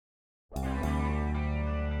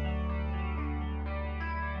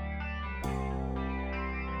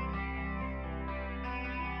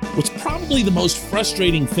What's probably the most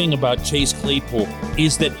frustrating thing about Chase Claypool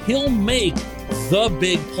is that he'll make the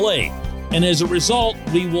big play. And as a result,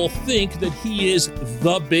 we will think that he is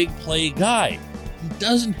the big play guy. He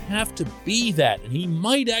doesn't have to be that, and he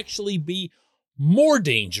might actually be more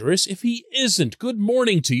dangerous if he isn't. Good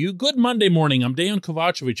morning to you. Good Monday morning. I'm Dejan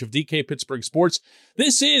Kovacevic of DK Pittsburgh Sports.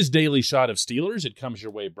 This is Daily Shot of Steelers. It comes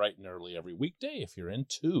your way bright and early every weekday if you're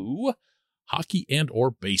into hockey and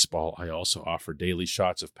or baseball. I also offer daily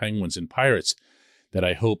shots of Penguins and Pirates that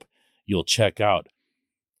I hope you'll check out.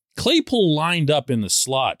 Claypool lined up in the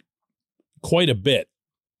slot quite a bit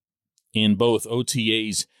in both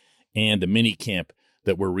OTAs and the minicamp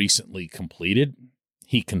that were recently completed.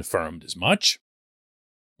 He confirmed as much,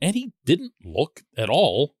 and he didn't look at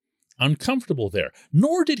all uncomfortable there,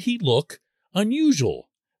 nor did he look unusual,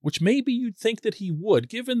 which maybe you'd think that he would,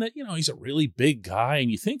 given that, he's a really big guy,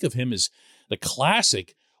 and you think of him as the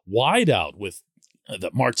classic wideout with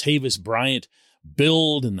the Martavis Bryant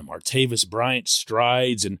build and the Martavis Bryant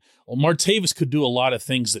strides. And Martavis could do a lot of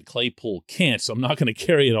things that Claypool can't, so I'm not going to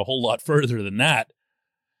carry it a whole lot further than that.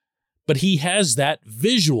 But he has that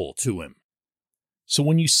visual to him. So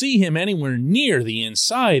when you see him anywhere near the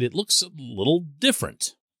inside, it looks a little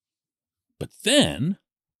different. But then,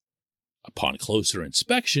 upon closer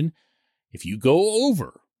inspection, if you go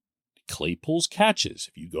over Claypool's catches,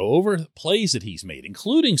 if you go over the plays that he's made,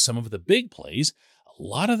 including some of the big plays, a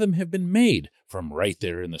lot of them have been made from right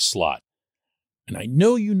there in the slot. And I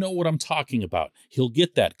know you know what I'm talking about. He'll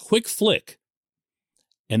get that quick flick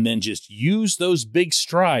and then just use those big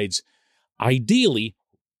strides, ideally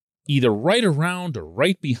either right around or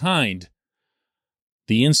right behind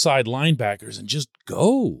the inside linebackers, and just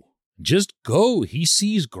go. Just go. He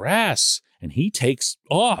sees grass and he takes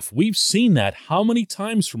off. We've seen that how many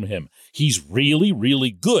times from him. He's really, really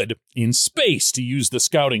good in space, to use the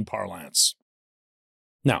scouting parlance.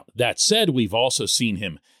 Now, that said, we've also seen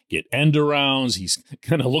him get end arounds. He's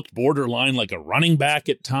kind of looked borderline like a running back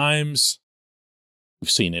at times. We've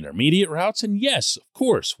seen intermediate routes, and yes, of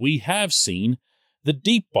course, we have seen the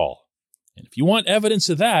deep ball. And if you want evidence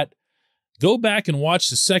of that, go back and watch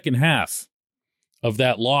the second half of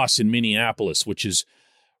that loss in Minneapolis, which is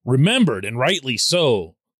remembered, and rightly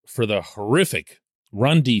so, for the horrific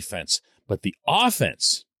run defense. But the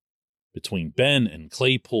offense between Ben and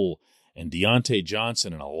Claypool and Deontay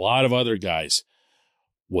Johnson and a lot of other guys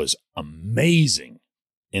was amazing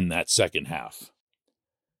in that second half.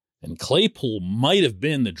 And Claypool might have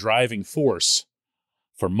been the driving force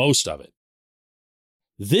for most of it.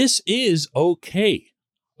 This is okay.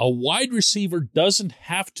 A wide receiver doesn't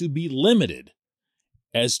have to be limited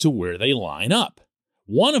as to where they line up.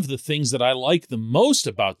 One of the things that I like the most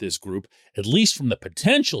about this group, at least from the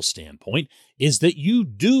potential standpoint, is that you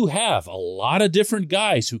do have a lot of different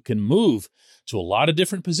guys who can move to a lot of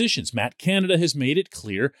different positions. Matt Canada has made it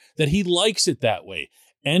clear that he likes it that way.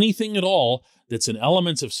 Anything at all that's an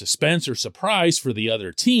element of suspense or surprise for the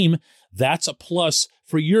other team, that's a plus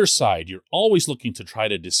for your side. You're always looking to try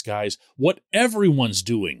to disguise what everyone's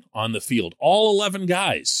doing on the field, all 11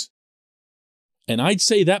 guys. And I'd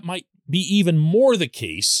say that might be even more the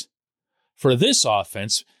case for this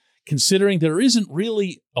offense, considering there isn't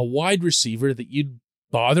really a wide receiver that you'd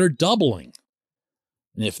bother doubling.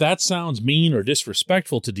 And if that sounds mean or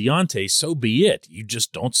disrespectful to Deontay, so be it. You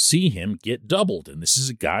just don't see him get doubled. And this is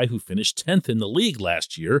a guy who finished 10th in the league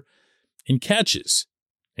last year in catches,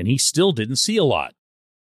 and he still didn't see a lot.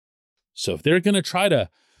 So if they're going to try to,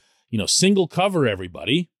 single cover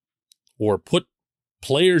everybody or put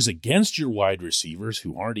players against your wide receivers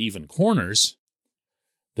who aren't even corners,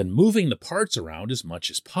 then moving the parts around as much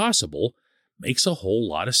as possible makes a whole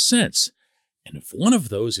lot of sense. And if one of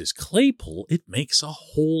those is Claypool, it makes a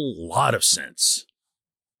whole lot of sense.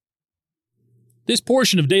 This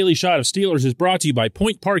portion of Daily Shot of Steelers is brought to you by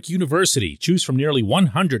Point Park University. Choose from nearly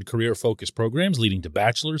 100 career-focused programs leading to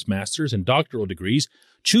bachelor's, master's, and doctoral degrees.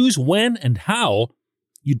 Choose when and how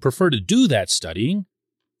you'd prefer to do that studying,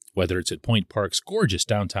 whether it's at Point Park's gorgeous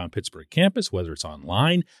downtown Pittsburgh campus, whether it's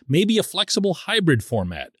online, maybe a flexible hybrid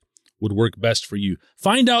format would work best for you.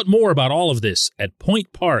 Find out more about all of this at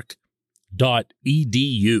pointpark.edu.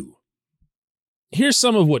 Here's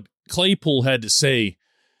some of what Claypool had to say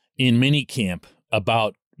in minicamp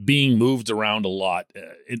about being moved around a lot,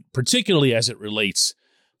 particularly as it relates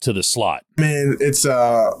to the slot. I mean, it's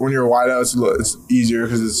when you're wide out, it's easier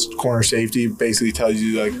because it's corner safety. Basically tells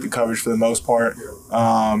you like the coverage for the most part.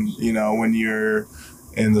 When you're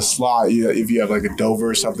in the slot, if you have like a Dover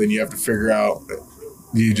or something, you have to figure out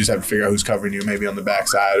who's covering you, maybe on the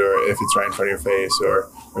backside or if it's right in front of your face or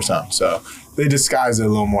something. So they disguise it a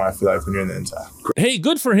little more, I feel like, when you're in the inside. Hey,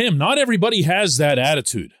 good for him. Not everybody has that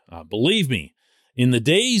attitude. Believe me, in the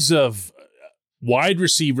days of wide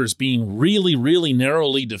receivers being really, really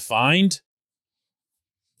narrowly defined,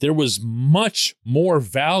 there was much more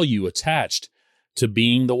value attached to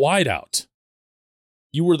being the wideout.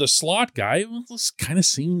 You were the slot guy. Well, this kind of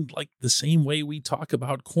seemed like the same way we talk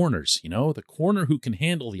about corners. You know, the corner who can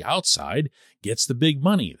handle the outside gets the big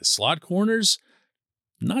money. The slot corners,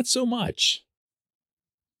 not so much.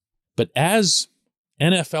 But as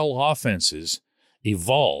NFL offenses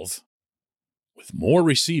evolve with more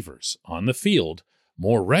receivers on the field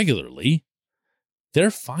more regularly,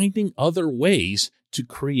 they're finding other ways to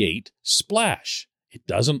create splash. It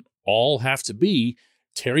doesn't all have to be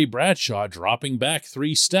Terry Bradshaw dropping back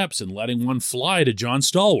 3 steps and letting one fly to John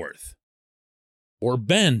Stallworth. Or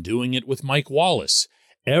Ben doing it with Mike Wallace.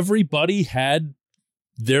 Everybody had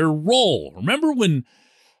their role. Remember when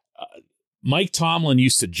Mike Tomlin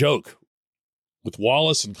used to joke with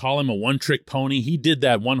Wallace and call him a one-trick pony? He did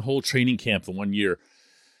that one whole training camp the 1 year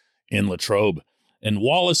in Latrobe. And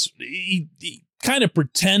Wallace, he kind of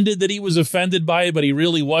pretended that he was offended by it, but he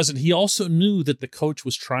really wasn't. He also knew that the coach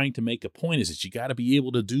was trying to make a point, is that you got to be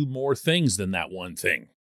able to do more things than that one thing.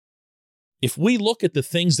 If we look at the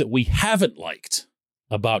things that we haven't liked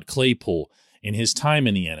about Claypool in his time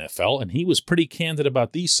in the NFL, and he was pretty candid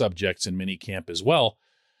about these subjects in minicamp as well,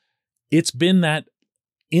 it's been that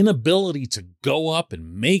inability to go up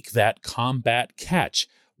and make that combat catch.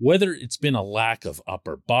 Whether it's been a lack of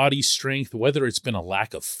upper body strength, whether it's been a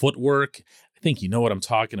lack of footwork, I think you know what I'm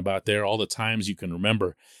talking about there. All the times you can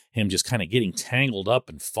remember him just kind of getting tangled up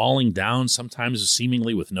and falling down, sometimes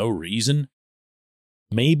seemingly with no reason.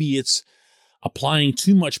 Maybe it's applying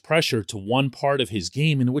too much pressure to one part of his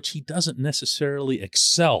game in which he doesn't necessarily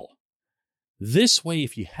excel. This way,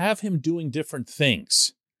 if you have him doing different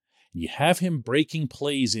things, you have him breaking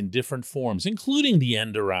plays in different forms, including the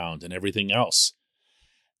end around and everything else,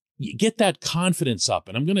 you get that confidence up.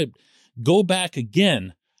 And I'm going to go back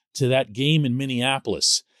again to that game in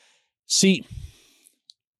Minneapolis. See,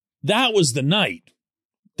 that was the night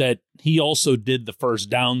that he also did the first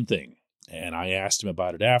down thing. And I asked him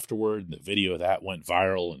about it afterward. And the video of that went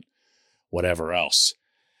viral and whatever else.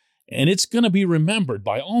 And it's going to be remembered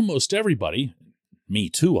by almost everybody, me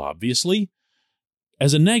too, obviously,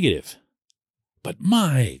 as a negative. But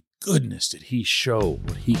my goodness, did he show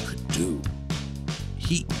what he could do.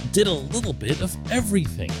 He did a little bit of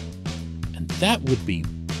everything. And that would be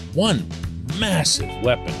one massive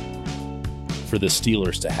weapon for the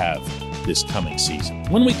Steelers to have this coming season.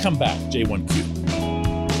 When we come back, J1Q.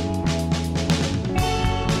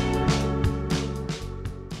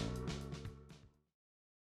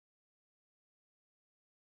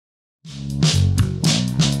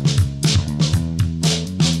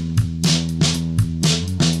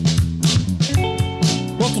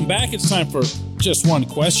 Back. It's time for Just One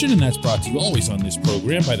Question, and that's brought to you always on this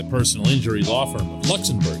program by the personal injury law firm of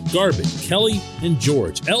Luxembourg, Garvin, Kelly, and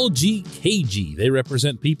George, LGKG. They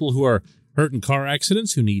represent people who are hurt in car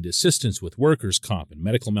accidents, who need assistance with workers' comp and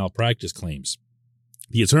medical malpractice claims.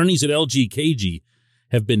 The attorneys at LGKG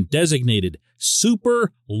have been designated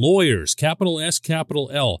super lawyers, capital S,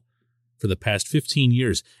 capital L, for the past 15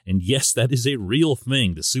 years. And yes, that is a real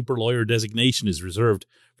thing. The super lawyer designation is reserved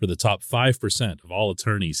for the top 5% of all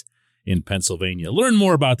attorneys in Pennsylvania. Learn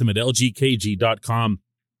more about them at lgkg.com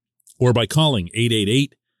or by calling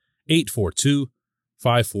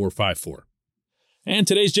 888-842-5454. And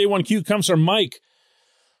today's J1Q comes from Mike,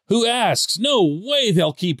 who asks, no way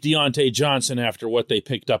they'll keep Deontay Johnson after what they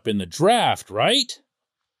picked up in the draft, right?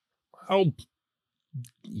 Oh,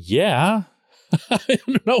 yeah. I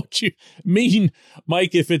don't know what you mean,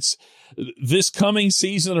 Mike, if it's this coming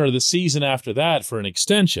season or the season after that for an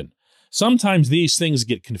extension. Sometimes these things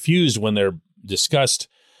get confused when they're discussed,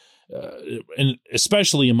 and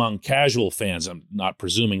especially among casual fans. I'm not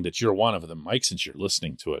presuming that you're one of them, Mike, since you're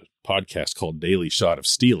listening to a podcast called Daily Shot of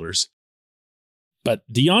Steelers. But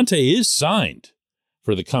Deontay is signed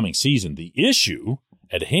for the coming season. The issue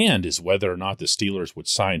at hand is whether or not the Steelers would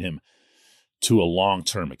sign him to a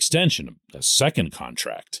long-term extension, a second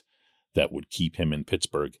contract that would keep him in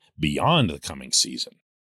Pittsburgh beyond the coming season,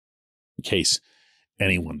 in case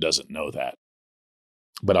anyone doesn't know that.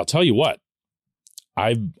 But I'll tell you what,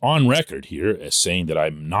 I'm on record here as saying that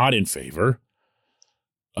I'm not in favor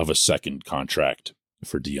of a second contract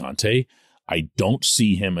for Deontay. I don't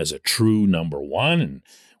see him as a true number one, and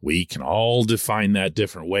we can all define that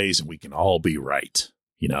different ways, and we can all be right.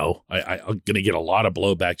 You know, I'm going to get a lot of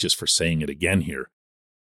blowback just for saying it again here,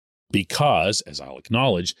 because, as I'll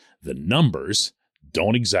acknowledge, the numbers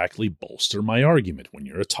don't exactly bolster my argument. When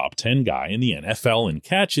you're a top 10 guy in the NFL in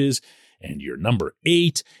catches and you're number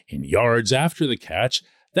 8 in yards after the catch,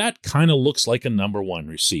 that kind of looks like a number 1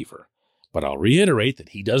 receiver. But I'll reiterate that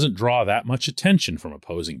he doesn't draw that much attention from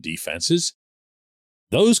opposing defenses.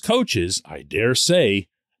 Those coaches, I dare say,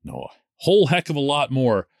 know a whole heck of a lot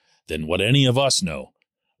more than what any of us know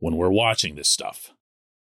when we're watching this stuff.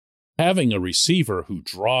 Having a receiver who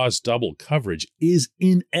draws double coverage is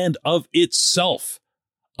in and of itself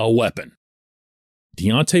a weapon.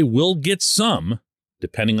 Diontae will get some,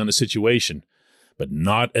 depending on the situation, but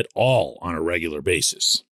not at all on a regular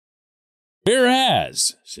basis.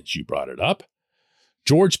 Whereas, since you brought it up,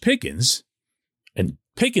 George Pickens, and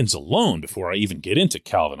Pickens alone, before I even get into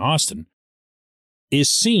Calvin Austin, is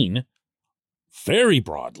seen very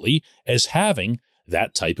broadly as having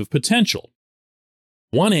that type of potential.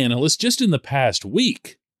 One analyst just in the past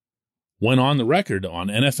week went on the record on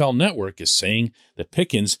NFL Network as saying that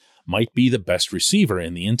Pickens might be the best receiver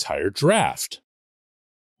in the entire draft.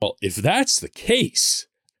 Well, if that's the case,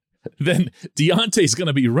 then Diontae's going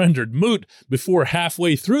to be rendered moot before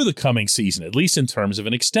halfway through the coming season, at least in terms of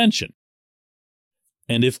an extension.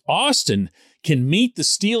 And if Austin can meet the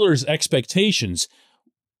Steelers' expectations,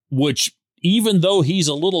 which, even though he's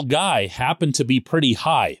a little guy, happen to be pretty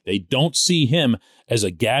high, they don't see him as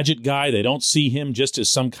a gadget guy. They don't see him just as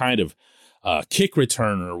some kind of kick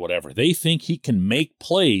returner or whatever. They think he can make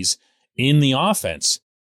plays in the offense,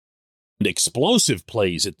 and explosive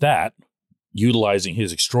plays at that, utilizing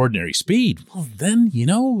his extraordinary speed. Well, then,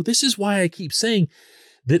 this is why I keep saying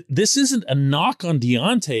that this isn't a knock on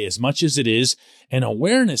Diontae as much as it is an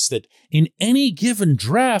awareness that in any given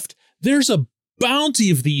draft, there's a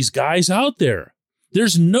bounty of these guys out there.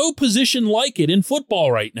 There's no position like it in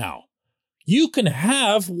football right now. You can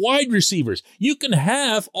have wide receivers. You can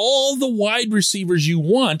have all the wide receivers you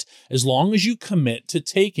want as long as you commit to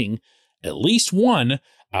taking at least one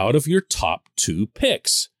out of your top 2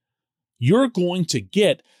 picks. You're going to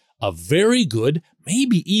get a very good,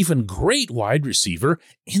 maybe even great wide receiver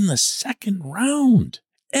in the 2nd round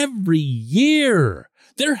every year.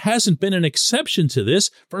 There hasn't been an exception to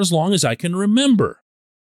this for as long as I can remember.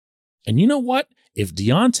 And you know what? If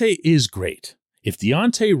Diontae is great, if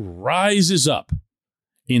Diontae rises up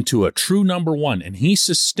into a true number 1 and he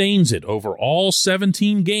sustains it over all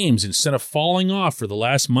 17 games instead of falling off for the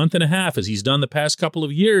last month and a half as he's done the past couple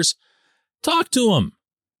of years, talk to him.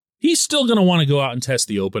 He's still going to want to go out and test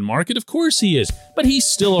the open market. Of course he is, but he's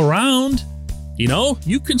still around.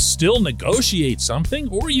 You can still negotiate something,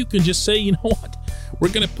 or you can just say, you know what?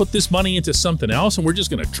 We're going to put this money into something else, and we're just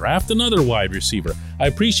going to draft another wide receiver. I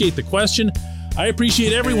appreciate the question. I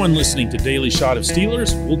appreciate everyone listening to Daily Shot of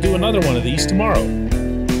Steelers. We'll do another one of these tomorrow.